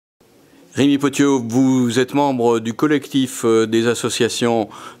Remy Petiot, vous êtes membre du collectif des associations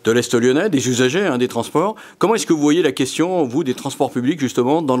de l'Est lyonnais, des usagers des transports. Comment est-ce que vous voyez la question, vous, des transports publics,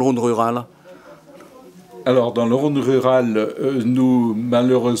 justement, dans le Rhône rural ? Alors, dans le Rhône rural, nous,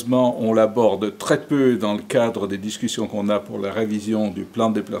 malheureusement, on l'aborde très peu dans le cadre des discussions qu'on a pour la révision du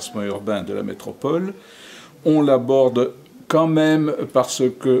plan de déplacement urbain de la métropole. On l'aborde quand même parce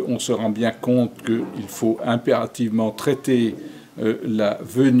qu'on se rend bien compte qu'il faut impérativement traiter la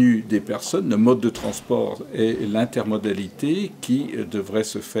venue des personnes, le mode de transport et l'intermodalité qui devrait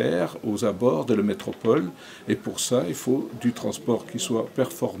se faire aux abords de la métropole. Et pour ça, il faut du transport qui soit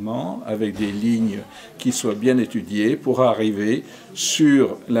performant, avec des lignes qui soient bien étudiées pour arriver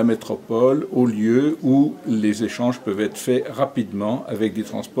sur la métropole, au lieu où les échanges peuvent être faits rapidement avec des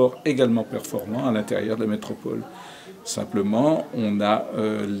transports également performants à l'intérieur de la métropole. Simplement, on a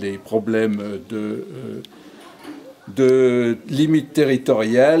les problèmes de limite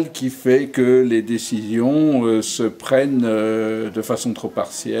territoriale qui fait que les décisions se prennent de façon trop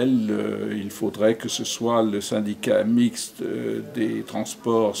partielle. Il faudrait que ce soit le syndicat mixte des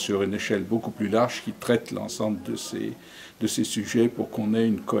transports sur une échelle beaucoup plus large qui traite l'ensemble de ces sujets pour qu'on ait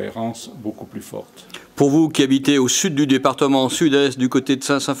une cohérence beaucoup plus forte. Pour vous qui habitez au sud du département, sud-est, du côté de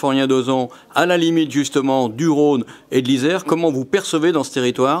Saint-Symphorien-d'Ozon, à la limite justement du Rhône et de l'Isère, comment vous percevez dans ce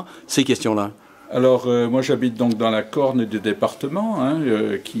territoire ces questions-là ? Alors, moi j'habite donc dans la corne du département,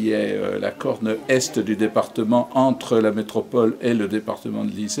 qui est la corne est du département entre la métropole et le département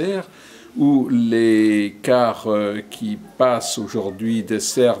de l'Isère, où les cars qui passent aujourd'hui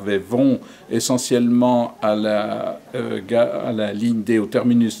desservent et vont essentiellement à la ligne D, au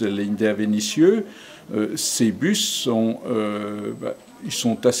terminus de la ligne D à Vénissieux. Ces bus ils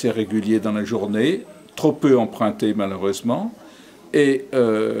sont assez réguliers dans la journée, trop peu empruntés malheureusement. Et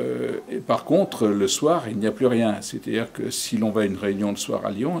par contre, le soir, il n'y a plus rien. C'est-à-dire que si l'on va à une réunion le soir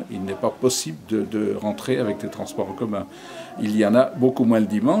à Lyon, il n'est pas possible de rentrer avec des transports en commun. Il y en a beaucoup moins le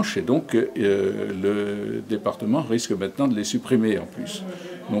dimanche, et donc le département risque maintenant de les supprimer en plus.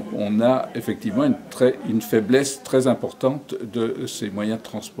 Donc on a effectivement une faiblesse très importante de ces moyens de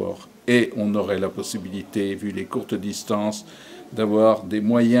transport. Et on aurait la possibilité, vu les courtes distances, d'avoir des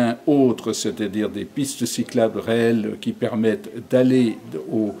moyens autres, c'est-à-dire des pistes cyclables réelles qui permettent d'aller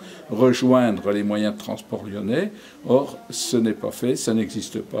rejoindre les moyens de transport lyonnais. Or, ce n'est pas fait, ça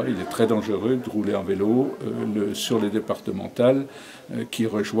n'existe pas. Il est très dangereux de rouler en vélo sur les départementales qui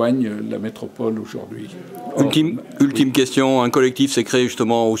rejoignent la métropole aujourd'hui. Ultime question, un collectif s'est créé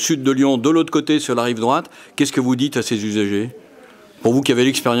justement au sud de Lyon, de l'autre côté, sur la rive droite. Qu'est-ce que vous dites à ces usagers ? Pour vous qui avez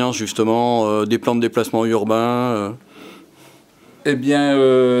l'expérience justement des plans de déplacement urbain Eh bien,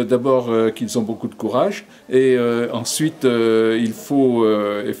 d'abord qu'ils ont beaucoup de courage, et ensuite il faut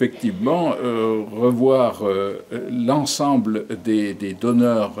effectivement revoir l'ensemble des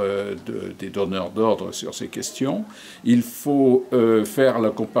donneurs d'ordre sur ces questions. Il faut faire la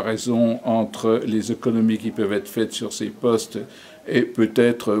comparaison entre les économies qui peuvent être faites sur ces postes et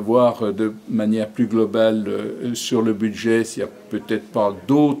peut-être voir de manière plus globale sur le budget s'il n'y a peut-être pas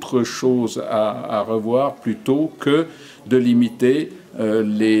d'autres choses à revoir plutôt que de limiter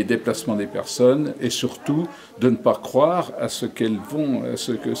les déplacements des personnes et surtout de ne pas croire à ce que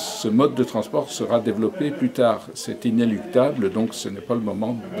ce mode de transport sera développé plus tard. C'est inéluctable, donc ce n'est pas le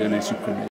moment de les supprimer.